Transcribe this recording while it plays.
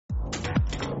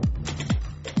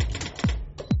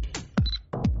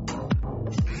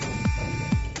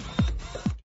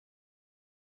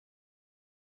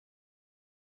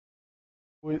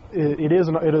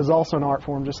It is also an art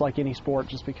form, just like any sport,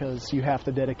 just because you have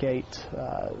to dedicate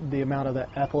the amount of the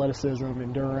athleticism,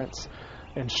 endurance,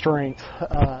 and strength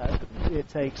it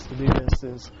takes to do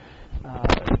this.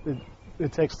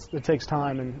 It takes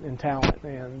time and talent,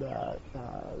 and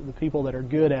the people that are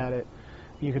good at it,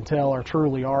 you can tell, are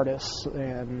truly artists,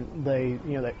 and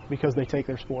because they take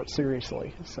their sport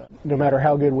seriously. So no matter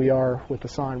how good we are with the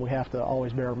sign, we have to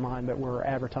always bear in mind that we're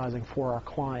advertising for our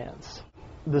clients.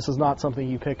 This is not something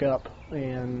you pick up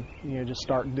and just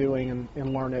start doing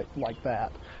and learn it like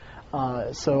that.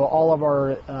 So all of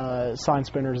our sign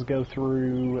spinners go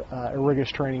through a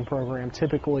rigorous training program,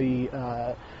 typically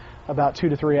about 2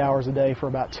 to 3 hours a day for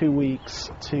about 2 weeks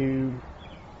to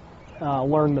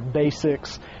learn the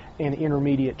basics and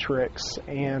intermediate tricks,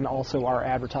 and also our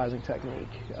advertising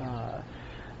technique,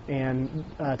 and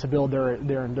to build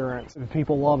their endurance. And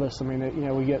people love us. I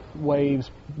mean, we get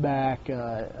waves back.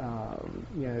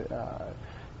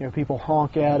 People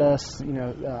honk at us.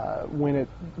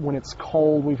 When it's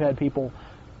cold, we've had people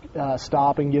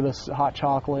stop and give us hot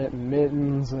chocolate and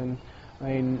mittens, and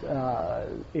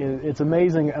it's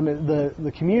amazing. I mean,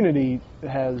 the community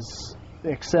has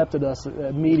accepted us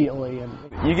immediately, and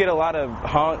you get a lot of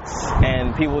honks,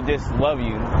 and people just love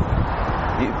you.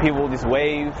 People just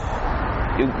wave.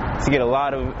 To get a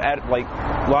lot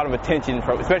of attention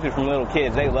especially from little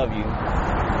kids. They love you.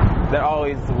 They're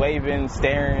always waving,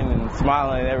 staring, and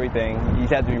smiling and everything. You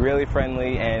just have to be really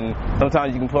friendly, and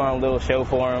sometimes you can put on a little show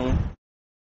for them.